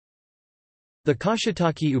The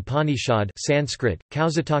Kaushitaki Upanishad Sanskrit,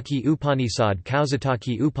 Kaushitaki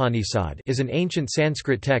Upanishad is an ancient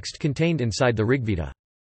Sanskrit text contained inside the Rigveda.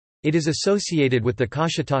 It is associated with the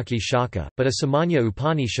Kaushitaki Shaka, but a Samanya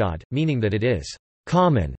Upanishad, meaning that it is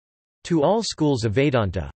common to all schools of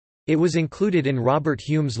Vedanta. It was included in Robert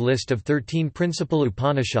Hume's list of 13 principal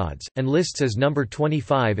Upanishads, and lists as number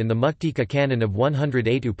 25 in the Muktika canon of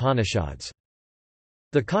 108 Upanishads.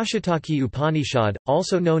 The Kaushitaki Upanishad,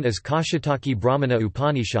 also known as Kaushitaki Brahmana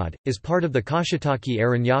Upanishad, is part of the Kaushitaki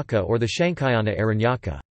Aranyaka or the Shankayana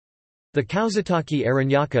Aranyaka. The Kaushitaki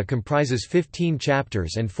Aranyaka comprises 15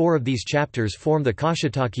 chapters and 4 of these chapters form the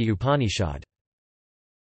Kaushitaki Upanishad.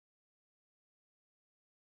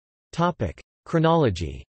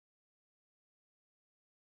 Chronology.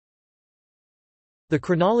 The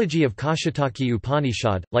chronology of Kaushitaki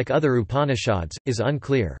Upanishad, like other Upanishads, is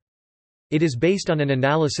unclear. It is based on an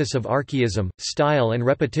analysis of archaism, style and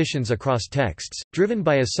repetitions across texts, driven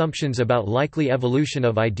by assumptions about likely evolution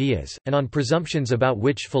of ideas, and on presumptions about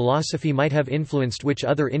which philosophy might have influenced which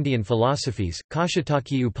other Indian philosophies.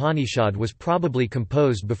 Kaushitaki Upanishad was probably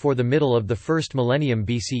composed before the middle of the 1st millennium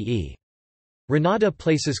BCE. Ranade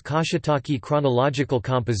places Kaushitaki chronological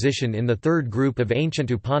composition in the third group of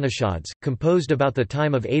ancient Upanishads, composed about the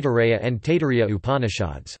time of Aitareya and Taittiriya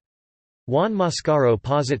Upanishads. Juan Mascaro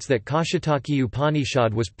posits that Kaushitaki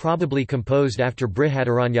Upanishad was probably composed after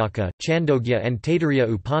Brihadaranyaka, Chandogya and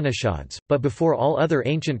Taittiriya Upanishads, but before all other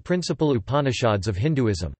ancient principal Upanishads of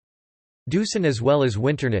Hinduism. Deussen as well as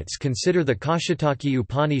Winternitz consider the Kaushitaki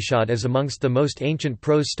Upanishad as amongst the most ancient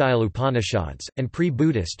prose-style Upanishads, and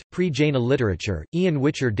pre-Buddhist, pre-Jaina literature. Ian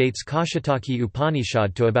Witcher dates Kaushitaki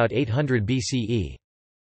Upanishad to about 800 BCE.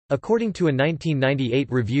 According to a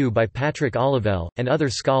 1998 review by Patrick Olivelle, and other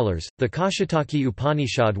scholars, the Kaushitaki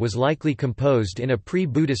Upanishad was likely composed in a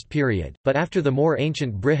pre-Buddhist period, but after the more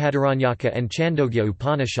ancient Brihadaranyaka and Chandogya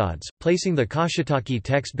Upanishads, placing the Kaushitaki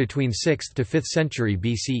text between 6th to 5th century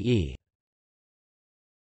BCE.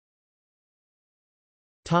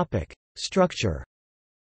 Structure.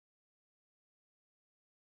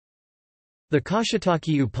 The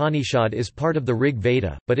Kaushitaki Upanishad is part of the Rig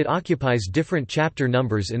Veda, but it occupies different chapter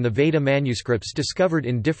numbers in the Veda manuscripts discovered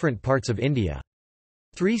in different parts of India.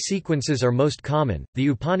 3 sequences are most common, the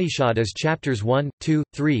Upanishad as chapters 1, 2,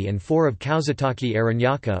 3 and 4 of Kaushitaki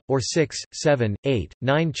Aranyaka, or 6, 7, 8,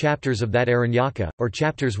 9 chapters of that Aranyaka, or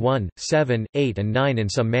chapters 1, 7, 8 and 9 in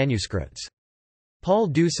some manuscripts. Paul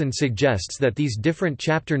Deussen suggests that these different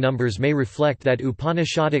chapter numbers may reflect that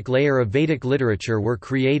Upanishadic layer of Vedic literature were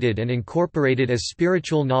created and incorporated as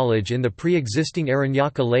spiritual knowledge in the pre-existing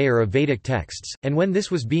Aranyaka layer of Vedic texts, and when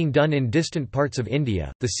this was being done in distant parts of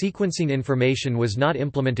India, the sequencing information was not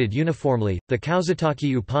implemented uniformly. The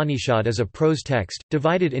Kaushitaki Upanishad is a prose text,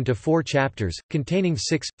 divided into 4 chapters, containing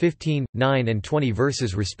 6, 15, 9 and 20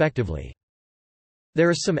 verses respectively. There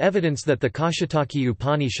is some evidence that the Kaushitaki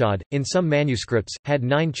Upanishad, in some manuscripts, had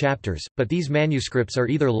 9 chapters, but these manuscripts are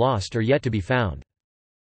either lost or yet to be found.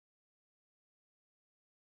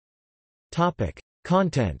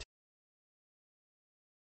 Content.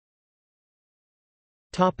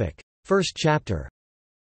 First chapter.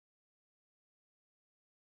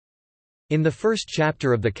 In the first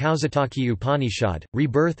chapter of the Kaushitaki Upanishad,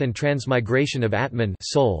 rebirth and transmigration of Atman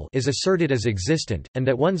soul is asserted as existent, and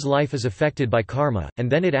that one's life is affected by karma, and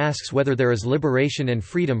then it asks whether there is liberation and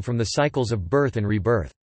freedom from the cycles of birth and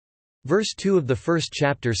rebirth. Verse 2 of the first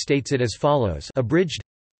chapter states it as follows, abridged: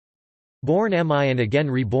 Born am I and again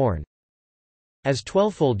reborn, as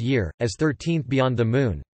 12-fold year, as 13th beyond the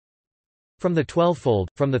moon, from the 12-fold,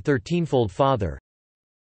 from the 13-fold Father,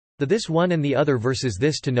 the this one and the other verses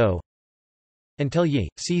this to know, until ye,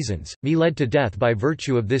 seasons, me led to death by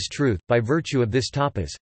virtue of this truth, by virtue of this tapas.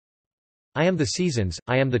 I am the seasons,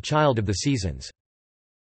 I am the child of the seasons.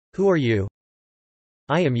 Who are you?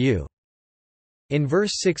 I am you. In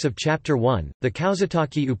verse 6 of chapter 1, the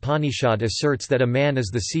Kaushitaki Upanishad asserts that a man is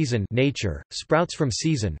the season nature, sprouts from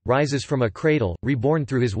season, rises from a cradle, reborn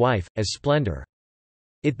through his wife, as splendor.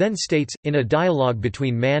 It then states, in a dialogue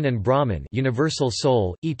between man and Brahman, universal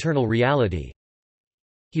soul, eternal reality,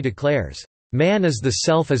 he declares, Man is the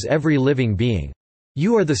self as every living being.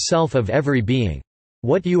 You are the self of every being.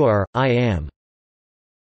 What you are, I am.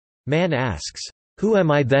 Man asks, Who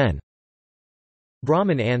am I then?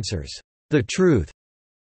 Brahman answers, The truth.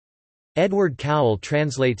 Edward Cowell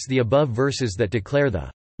translates the above verses that declare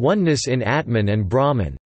the oneness in Atman and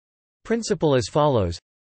Brahman principle as follows.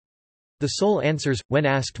 The soul answers, when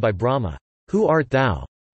asked by Brahma, Who art thou?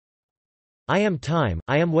 I am time,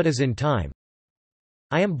 I am what is in time.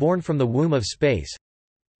 I am born from the womb of space,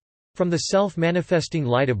 from the self-manifesting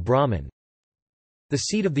light of Brahman, the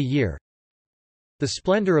seed of the year, the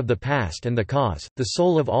splendor of the past and the cause, the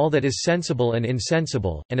soul of all that is sensible and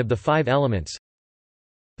insensible, and of the five elements.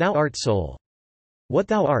 Thou art soul. What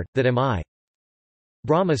thou art, that am I.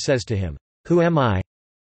 Brahma says to him, Who am I?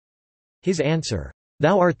 His answer,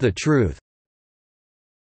 Thou art the truth.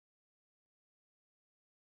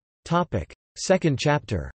 Second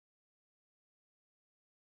chapter.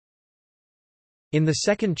 In the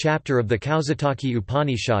second chapter of the Kaushitaki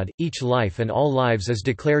Upanishad, each life and all lives is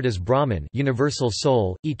declared as Brahman, universal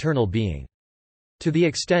soul, eternal being. To the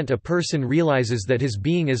extent a person realizes that his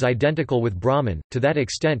being is identical with Brahman, to that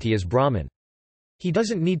extent he is Brahman. He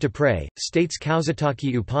doesn't need to pray, states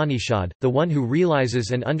Kaushitaki Upanishad, the one who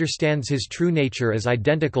realizes and understands his true nature as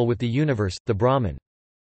identical with the universe, the Brahman.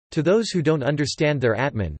 To those who don't understand their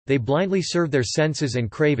Atman, they blindly serve their senses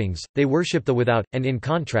and cravings, they worship the without, and in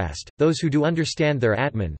contrast, those who do understand their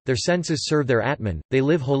Atman, their senses serve their Atman, they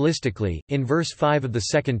live holistically. In verse 5 of the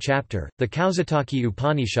second chapter, the Kaushitaki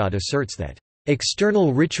Upanishad asserts that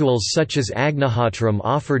external rituals such as Agnihotram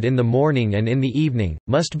offered in the morning and in the evening,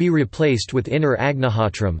 must be replaced with inner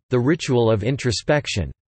Agnihotram, the ritual of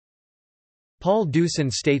introspection. Paul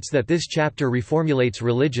Deussen states that this chapter reformulates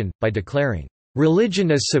religion, by declaring,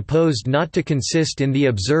 religion is supposed not to consist in the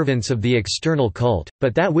observance of the external cult,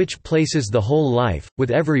 but that which places the whole life,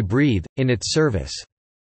 with every breath, in its service.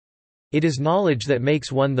 It is knowledge that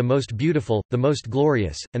makes one the most beautiful, the most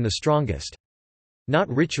glorious, and the strongest. Not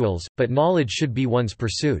rituals, but knowledge should be one's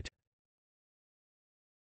pursuit.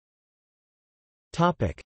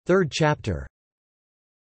 Third chapter.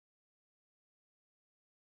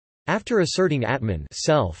 After asserting Atman,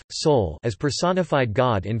 self, soul as personified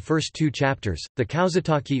God in first two chapters, the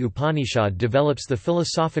Kaushitaki Upanishad develops the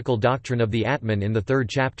philosophical doctrine of the Atman in the third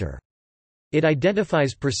chapter. It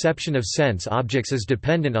identifies perception of sense objects as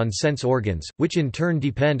dependent on sense organs, which in turn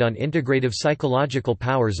depend on integrative psychological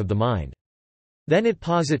powers of the mind. Then it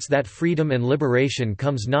posits that freedom and liberation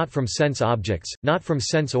comes not from sense objects, not from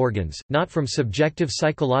sense organs, not from subjective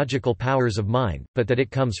psychological powers of mind, but that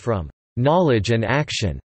it comes from knowledge and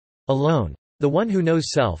action alone. The one who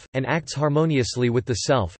knows self, and acts harmoniously with the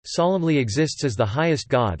self, solemnly exists as the highest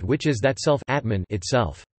God, which is that self Atman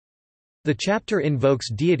itself. The chapter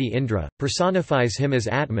invokes deity Indra, personifies him as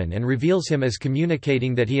Atman and reveals him as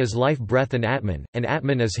communicating that he is life breath and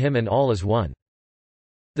Atman is him and all is one.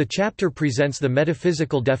 The chapter presents the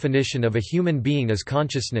metaphysical definition of a human being as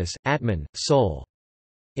consciousness, Atman, soul.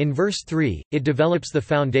 In verse 3, it develops the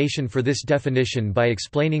foundation for this definition by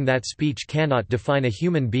explaining that speech cannot define a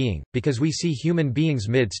human being, because we see human beings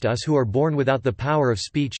midst us who are born without the power of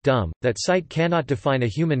speech dumb, that sight cannot define a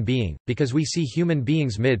human being, because we see human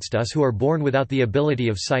beings midst us who are born without the ability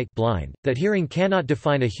of sight blind, that hearing cannot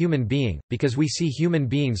define a human being, because we see human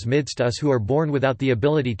beings midst us who are born without the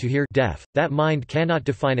ability to hear deaf, that mind cannot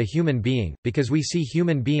define a human being, because we see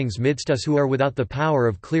human beings midst us who are without the power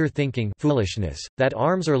of clear thinking foolishness, that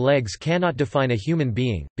arms or legs cannot define a human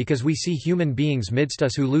being, because we see human beings midst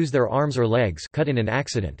us who lose their arms or legs cut in an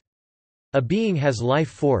accident. A being has life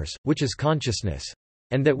force, which is consciousness.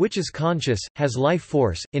 And that which is conscious, has life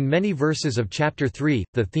force. In many verses of chapter 3,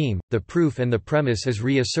 the theme, the proof and the premise is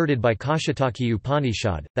reasserted by Kaushitaki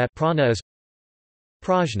Upanishad, that prana is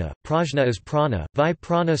prajna, prajna is prana, vi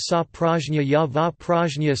prana sa prajna ya va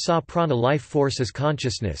prajna sa prana. Life force is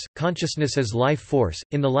consciousness, consciousness is life force.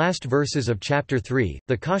 In the last verses of chapter 3,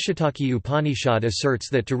 the Kaushitaki Upanishad asserts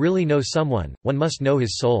that to really know someone, one must know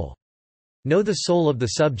his soul. Know the soul of the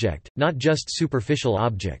subject, not just superficial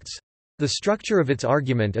objects. The structure of its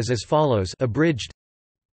argument is as follows, abridged.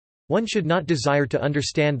 One should not desire to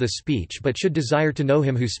understand the speech but should desire to know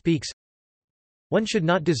him who speaks. One should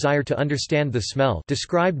not desire to understand the smell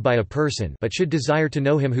described by a person but should desire to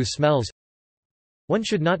know him who smells. One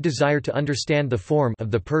should not desire to understand the form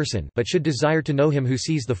of the person but should desire to know him who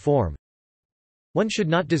sees the form. One should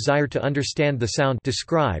not desire to understand the sound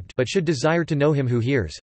described but should desire to know him who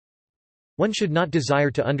hears. One should not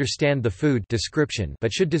desire to understand the food description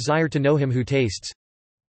but should desire to know him who tastes.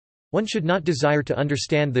 One should not desire to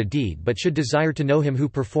understand the deed but should desire to know him who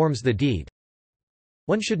performs the deed.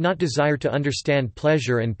 One should not desire to understand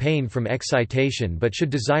pleasure and pain from excitation but should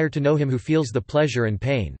desire to know him who feels the pleasure and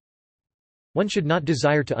pain. One should not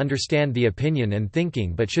desire to understand the opinion and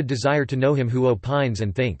thinking but should desire to know him who opines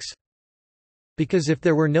and thinks. Because if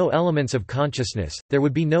there were no elements of consciousness, there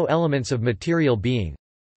would be no elements of material being.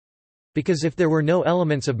 Because if there were no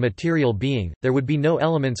elements of material being, there would be no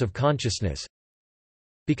elements of consciousness.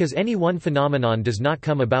 Because any one phenomenon does not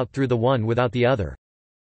come about through the one without the other.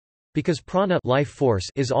 Because prana life force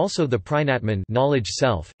is also the pranatman knowledge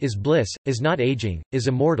self, is bliss, is not aging, is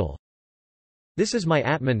immortal. This is my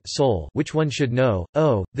Atman soul which one should know,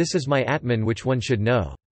 oh, this is my Atman which one should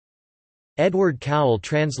know. Edward Cowell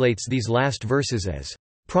translates these last verses as,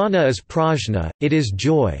 Prana is prajna, it is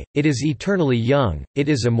joy, it is eternally young, it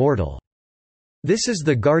is immortal. This is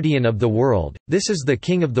the guardian of the world, this is the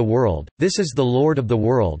king of the world, this is the lord of the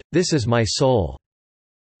world, this is my soul.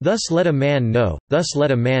 Thus let a man know, thus let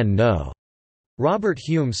a man know. Robert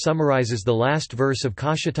Hume summarizes the last verse of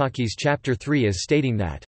Kaushitaki's chapter 3 as stating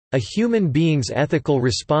that, a human being's ethical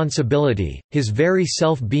responsibility, his very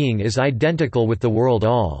self-being is identical with the world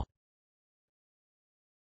all.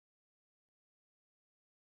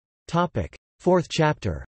 Fourth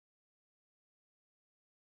chapter.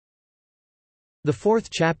 The fourth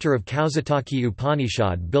chapter of Kaushitaki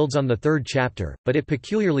Upanishad builds on the third chapter, but it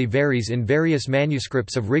peculiarly varies in various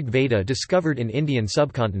manuscripts of Rig Veda discovered in Indian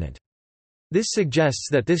subcontinent. This suggests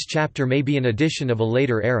that this chapter may be an addition of a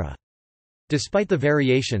later era. Despite the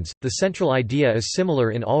variations, the central idea is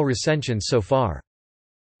similar in all recensions so far.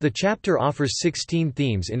 The chapter offers 16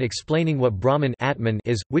 themes in explaining what Brahman Atman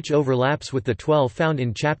is, which overlaps with the 12 found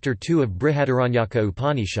in chapter 2 of Brihadaranyaka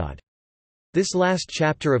Upanishad. This last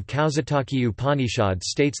chapter of Kaushitaki Upanishad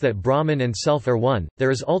states that Brahman and self are one,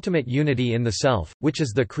 there is ultimate unity in the self, which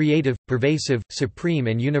is the creative, pervasive, supreme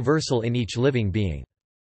and universal in each living being.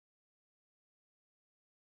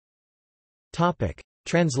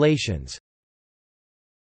 Translations.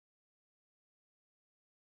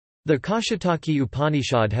 The Kaushitaki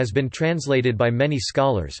Upanishad has been translated by many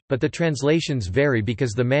scholars, but the translations vary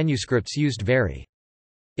because the manuscripts used vary.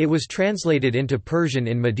 It was translated into Persian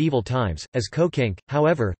in medieval times, as Kokink,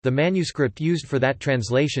 however, the manuscript used for that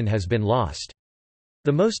translation has been lost.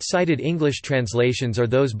 The most cited English translations are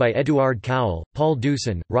those by Eduard Cowell, Paul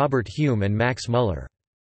Deussen, Robert Hume and Max Muller.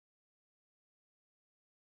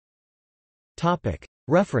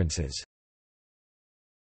 References.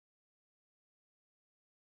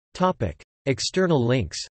 External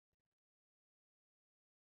links.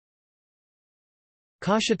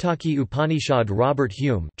 Kaushitaki Upanishad, Robert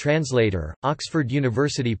Hume, translator, Oxford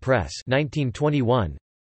University Press, 1921.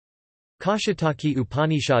 Kaushitaki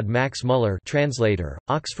Upanishad, Max Muller, translator,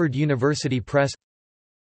 Oxford University Press.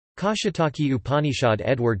 Kaushitaki Upanishad,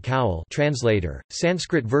 Edward Cowell, translator.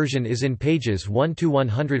 Sanskrit version is in pages 1 to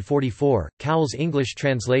 144. Cowell's English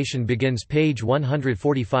translation begins page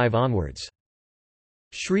 145 onwards.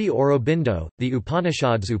 Sri Aurobindo, The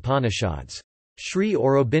Upanishads. Sri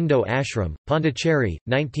Aurobindo Ashram, Pondicherry,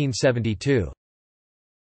 1972.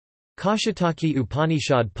 Kaushitaki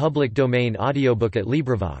Upanishad public domain audiobook at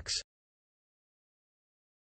LibriVox.